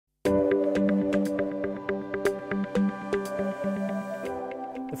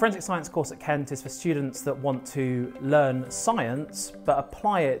forensic science course at Kent is for students that want to learn science but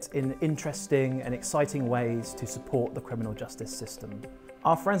apply it in interesting and exciting ways to support the criminal justice system.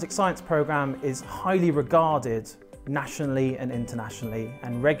 Our forensic science programme is highly regarded nationally and internationally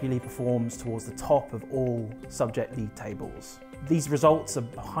and regularly performs towards the top of all subject league tables. These results are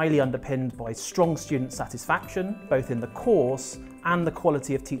highly underpinned by strong student satisfaction, both in the course and the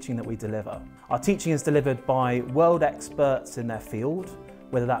quality of teaching that we deliver. Our teaching is delivered by world experts in their field,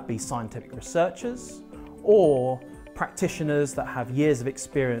 whether that be scientific researchers or practitioners that have years of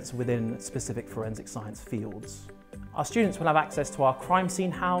experience within specific forensic science fields. Our students will have access to our crime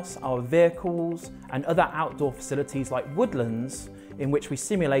scene house, our vehicles and other outdoor facilities like woodlands, in which we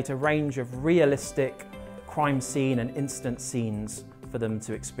simulate a range of realistic crime scene and incident scenes for them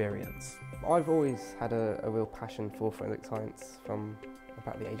to experience. I've always had a real passion for forensic science from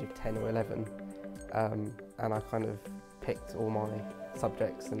about the age of 10 or 11, and I kind of picked all my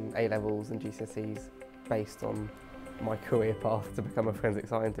subjects and A-levels and GCSEs based on my career path to become a forensic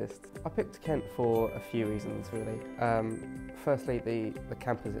scientist. I picked Kent for a few reasons really. Firstly, the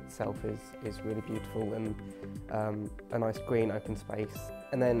campus itself is really beautiful and a nice green open space.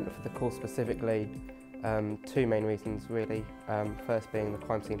 And then for the course specifically, two main reasons really. First being the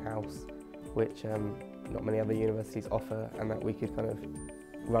crime scene house, which not many other universities offer and that we could kind of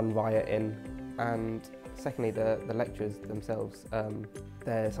run riot in. And secondly, the lecturers themselves.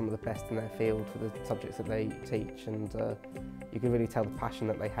 They're some of the best in their field for the subjects that they teach, and you can really tell the passion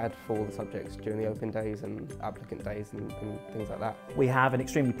that they had for the subjects during the open days and applicant days and things like that. We have an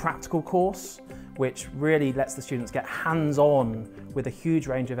extremely practical course which really lets the students get hands-on with a huge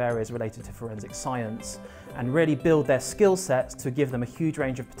range of areas related to forensic science and really build their skill sets to give them a huge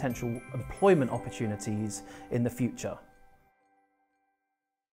range of potential employment opportunities in the future.